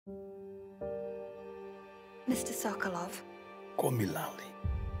Mr. Sokolov. Call me Lali.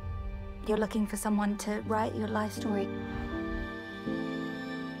 You're looking for someone to write your life story.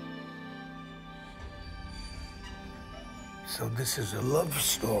 So this is a love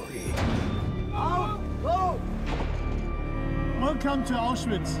story. Welcome to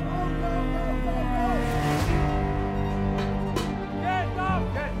Auschwitz. Get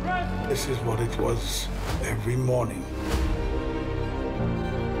up! Get dressed! This is what it was every morning.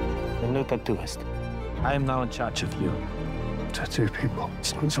 The new tattooist. I am now in charge of you. Tattoo people.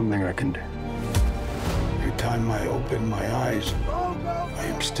 It's not something I can do. Every time I open my eyes, I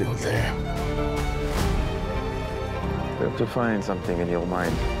am still there. You have to find something in your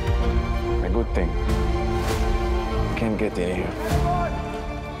mind. A good thing. You can't get in here.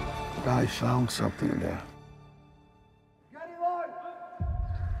 I found something there.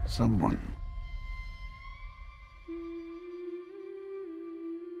 Someone.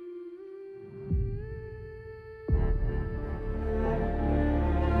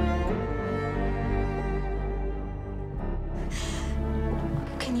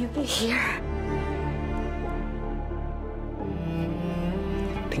 Can you be here?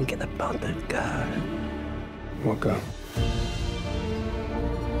 Thinking about that girl. What girl?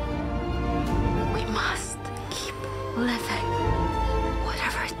 We must keep living,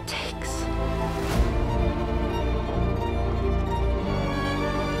 whatever it takes.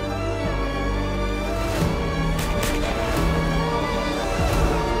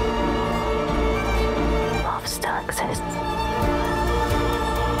 Love still exists.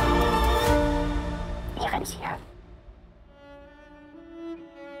 Even here.